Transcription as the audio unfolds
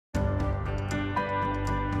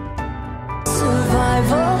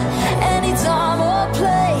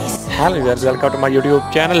Hello viewers, welcome to my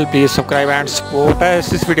YouTube channel. Please subscribe and support us.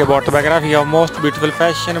 This video about the biography of most beautiful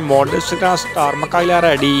fashion model Instagram star Mikaela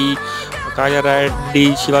Reidy. Mikaela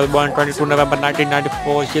Reidy, she was born 22 November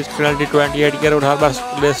 1994. She is currently 28-year-old. Her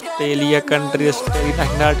birthplace Australia, country Australia,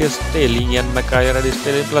 nationality Australian. Mikaela Reidy is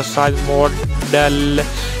Australian plus size model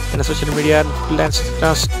and a social media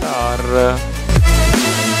influencer star.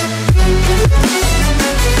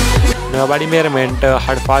 Body measurement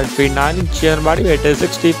her 5 feet 9 inches, body weight is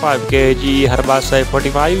 65 kg, her bust size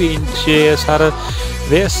 45 inches, her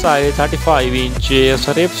waist size 35 inches,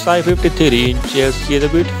 her hip size 53 inches. She has a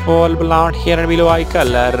beautiful blonde hair and blue eye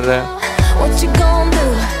color. What you gonna do?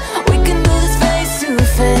 We can do this face to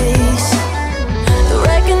face. The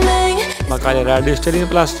reckoning. Mikaela Reidy is Australian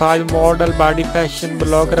plus size model, body fashion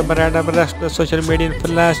blogger, brand ambassador, social media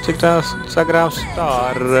influencer, Instagram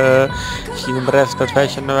star. She embraced the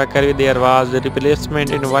fashion of her career. There was a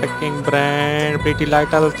replacement in working brand Pretty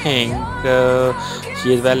Light, I think.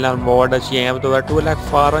 She is well-known model. She aims to over 2 lakh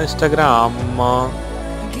followers on Instagram.